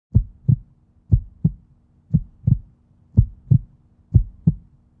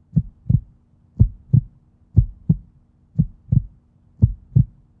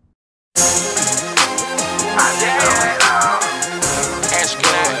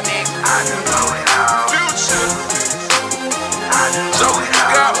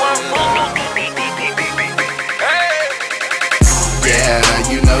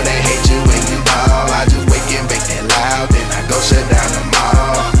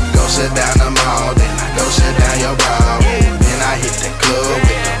shut down the mall, then I go shut down your bra. Then I hit the club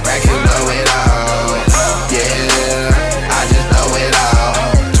with the racks and blow it all. Yeah, I just blow it all.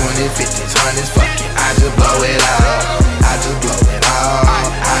 20, 50s, 100s, fuck it, I just blow it all. I just blow it all.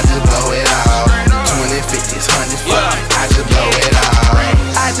 I just blow it all. 20, 50s, 100s, fuck it, I just blow it all.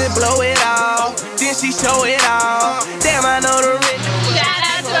 I just blow it all, then she show it all. Damn, I know the rich. Shout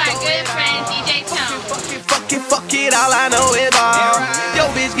out to our good friend DJ Shsu. Fuck it, all I know is ball. Yo,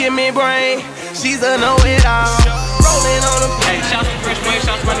 bitch, give me brain. She's a know-it-all. Rolling on the. Hey, shouts to Fresh Wave,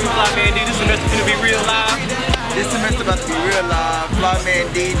 shouts to my new Fly Man D. This semester gonna be real live. This semester about to be real live. Fly Man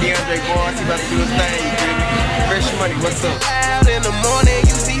D, DeAndre Barnes, he about to do his thing, you feel me? Fresh money, what's up? Out in the morning,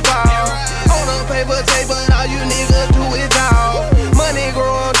 you see ball. On a paper tape, but all you niggas do is all. Money grow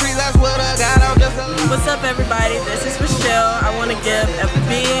on trees, I swear to God, I'm just a. What's up, everybody? This is Shsu. I want to give a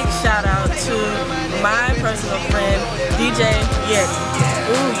big shout out to my personal friend, DJ Yeti.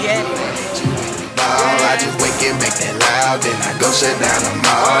 Ooh, Yeti. I just wake and make that loud, then I go shut down the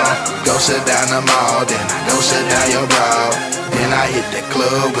mall. Go shut down the mall, then I go shut down your bra. Then I hit the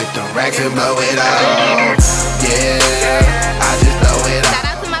club with the racks and blow it all. Yeah, I just blow it all. Shout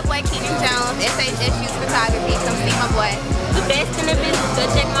out to my boy Kenan Jones, SHSU Photography. Come see my boy. The best in the business. Go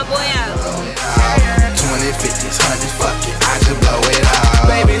check my boy out. 20, 50s, 100s, fuck it, I just blow it all.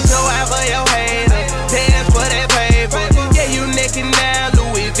 Baby, so out for your haters. Dance for that paper. Yeah, you necking now,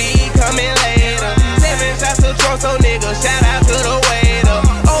 Louis V coming later. 7 shots of Trump, so nigga, shout out to the waiter.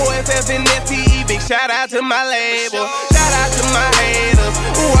 OFF and FTE, big shout out to my label. Shout out to my haters,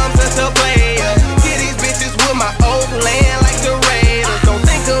 ooh, I'm such a player. Get these bitches with my old land like the Raiders. Don't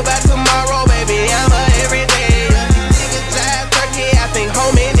think about tomorrow, baby, I'm a everyday. Niggas drive turkey, I think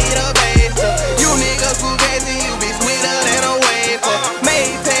homie need a base. You niggas fugazi, you be sweeter than a wafer.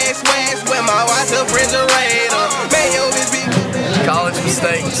 Maytag swag, swear my watch refrigerator. Mayo bitch be College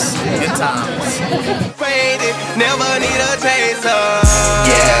mistakes, good times. faded, never need a chaser.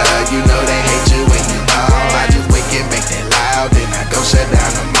 Yeah, you know they hate you when you ball. I just wake and make that loud, then I go shut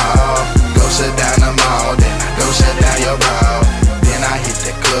down the mall. Go shut down the mall, then I go shut down your bra. Then I hit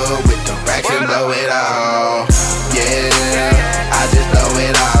the club with the racks and blow it all. Yeah, I just blow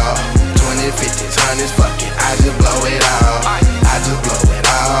it all. 20, 50s, 100s, fuck it, I just blow it all. I just blow it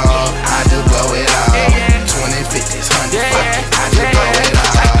all. I just blow it all. 20, 50s, 100s, fuck it, I just blow it all.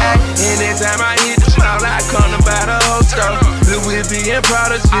 Anytime I hit the mall, I come to buy the whole store. Louis V and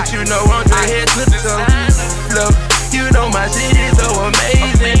Prada shit, you know I'm just head to the toe. Look, you know my shit is so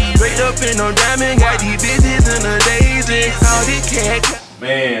amazing. Straight up in no diamond, got these bitches in the daisy. All these cat.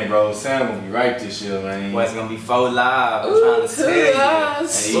 Man, bro, Sam gonna be right this year, man. Boy, it's gonna be 4 live. I'm trying to tell you.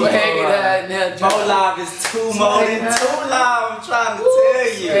 Swag it out now, 4 live is 2 more than 2 live. I'm trying to tell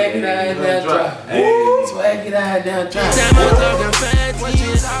you. Swag it out now, drop. Swag it out now, drop. Time I'm talking fast,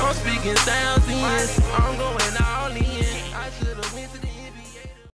 I'm speaking thousands.